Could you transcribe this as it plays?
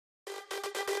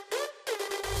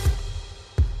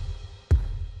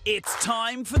It's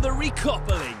time for the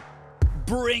recoupling.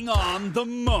 Bring on the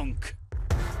monk.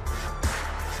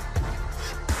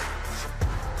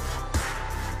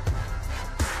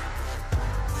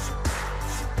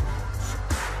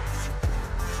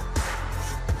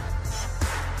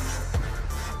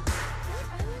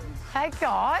 Hey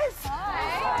guys.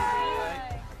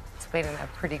 Hi. It's been a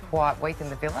pretty quiet week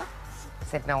in the villa.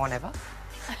 Said no one ever.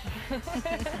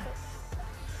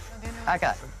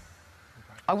 Okay.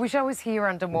 I wish I was here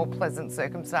under more pleasant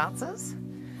circumstances,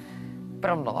 but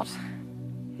I'm not.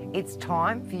 It's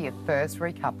time for your first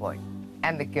recoupling,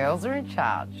 and the girls are in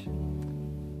charge.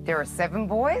 There are 7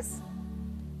 boys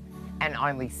and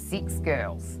only 6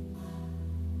 girls.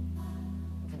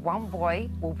 1 boy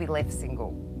will be left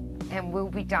single and will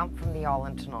be dumped from the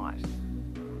island tonight.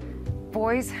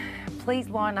 Boys, please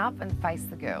line up and face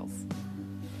the girls.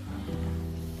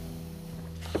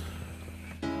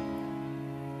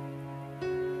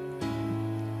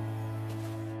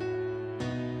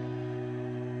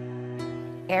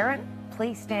 Erin,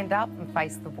 please stand up and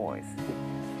face the boys.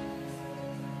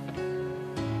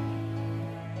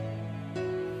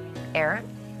 Erin,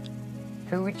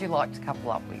 who would you like to couple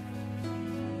up with?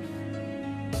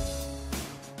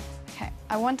 Okay,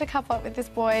 I want to couple up with this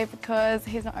boy because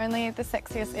he's not only the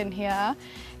sexiest in here,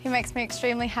 he makes me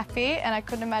extremely happy and I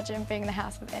couldn't imagine being in the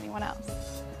house with anyone else.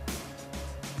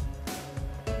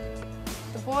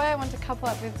 The boy I want to couple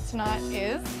up with tonight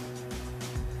is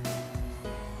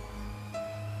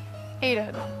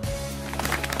Eden.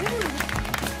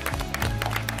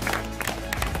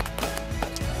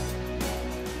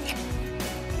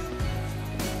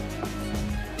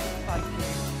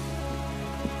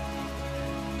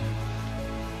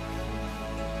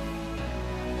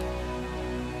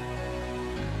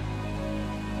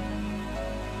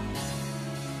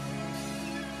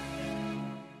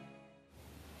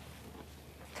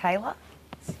 Taylor?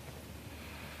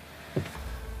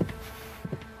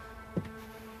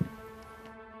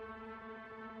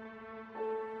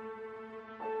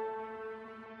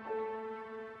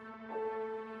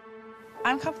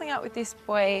 I'm coupling up with this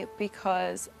boy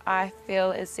because I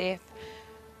feel as if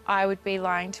I would be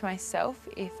lying to myself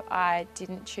if I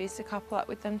didn't choose to couple up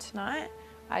with them tonight.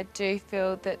 I do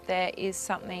feel that there is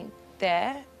something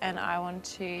there and I want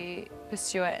to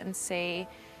pursue it and see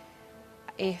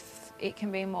if it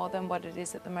can be more than what it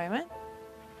is at the moment.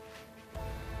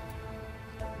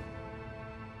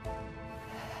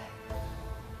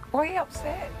 Why are you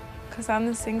upset? Because I'm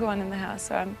the single one in the house,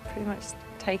 so I'm pretty much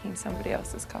taking somebody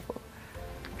else's couple.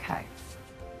 Okay.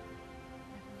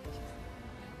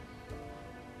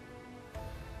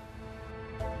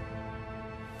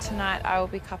 Tonight I will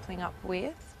be coupling up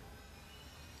with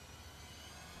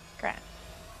Grant.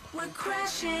 We're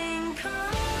crashing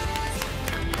cars,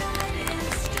 colliding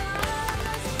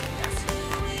stars, that's who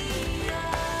we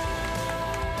are.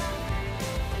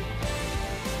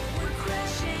 We're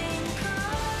crashing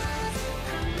cars,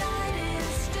 colliding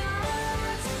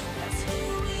stars, that's who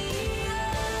we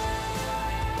are.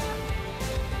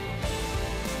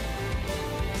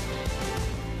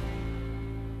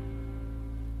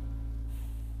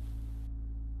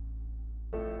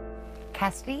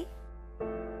 Cassidy?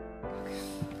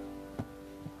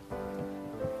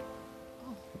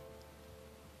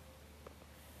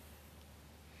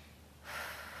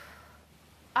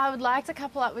 I would like to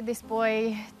couple up with this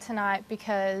boy tonight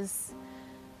because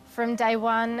from day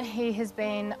one he has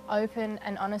been open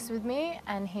and honest with me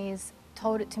and he's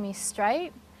told it to me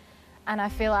straight, and I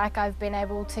feel like I've been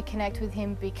able to connect with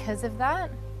him because of that,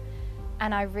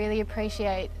 and I really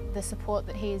appreciate the support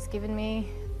that he has given me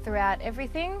throughout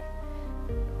everything.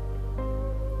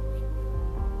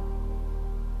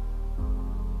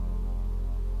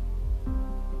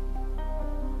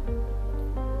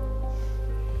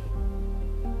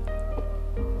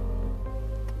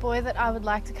 The boy that I would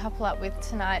like to couple up with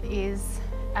tonight is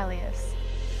Alias.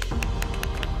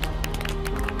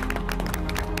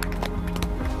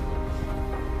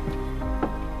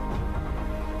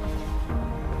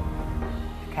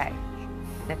 Okay.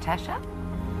 Natasha?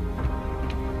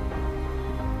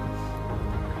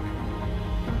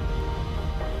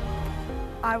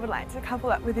 I would like to couple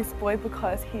up with this boy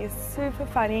because he is super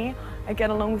funny. I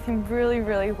get along with him really,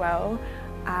 really well.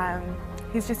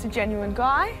 He's just a genuine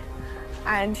guy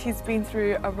and he's been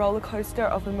through a roller coaster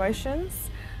of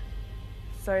emotions.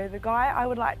 So the guy I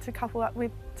would like to couple up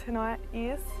with tonight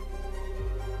is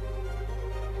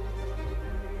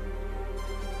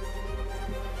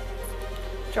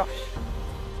Josh.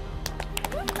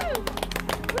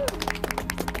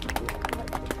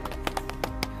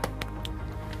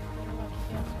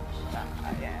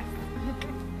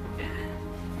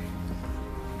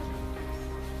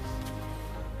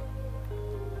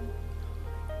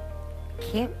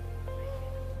 Kim?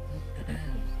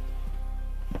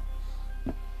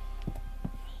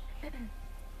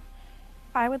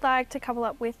 I would like to couple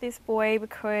up with this boy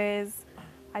because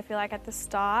I feel like at the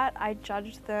start I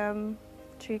judged them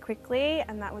too quickly,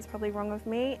 and that was probably wrong of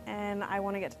me, and I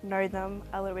want to get to know them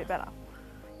a little bit better.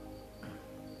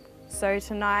 So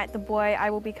tonight the boy I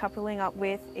will be coupling up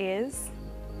with is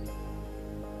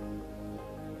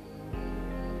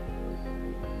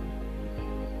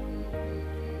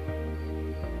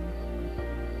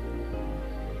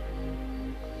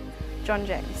John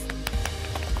James.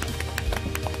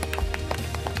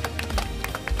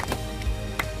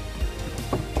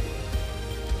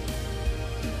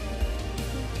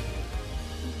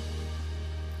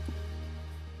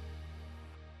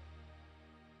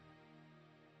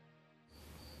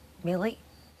 Millie?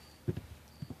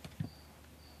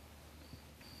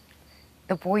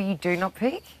 The boy you do not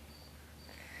pick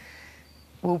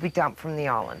will be dumped from the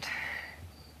island.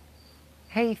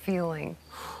 How are you feeling?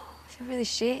 I feel really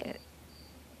shit.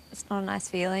 It's not a nice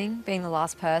feeling being the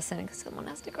last person because someone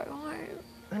has to go home.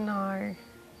 I know.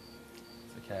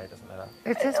 It's okay, it doesn't matter.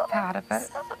 It's just part of it.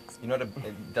 Sucks. You know what?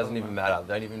 It doesn't even matter.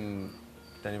 Don't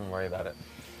even worry about it.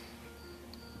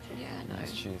 Yeah, I know.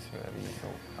 Just choose whoever you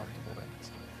feel comfortable with.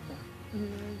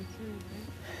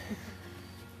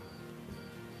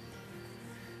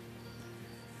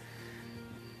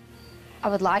 I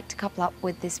would like to couple up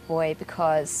with this boy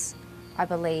because I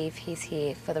believe he's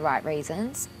here for the right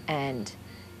reasons, and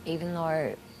even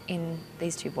though in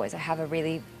these two boys I have a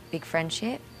really big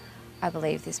friendship, I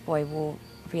believe this boy will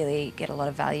really get a lot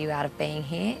of value out of being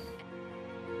here.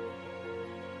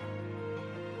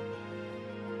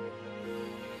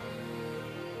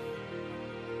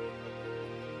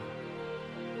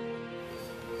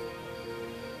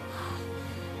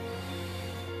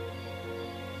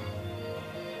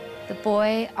 The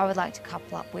boy I would like to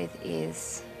couple up with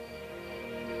is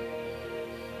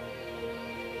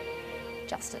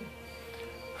Justin.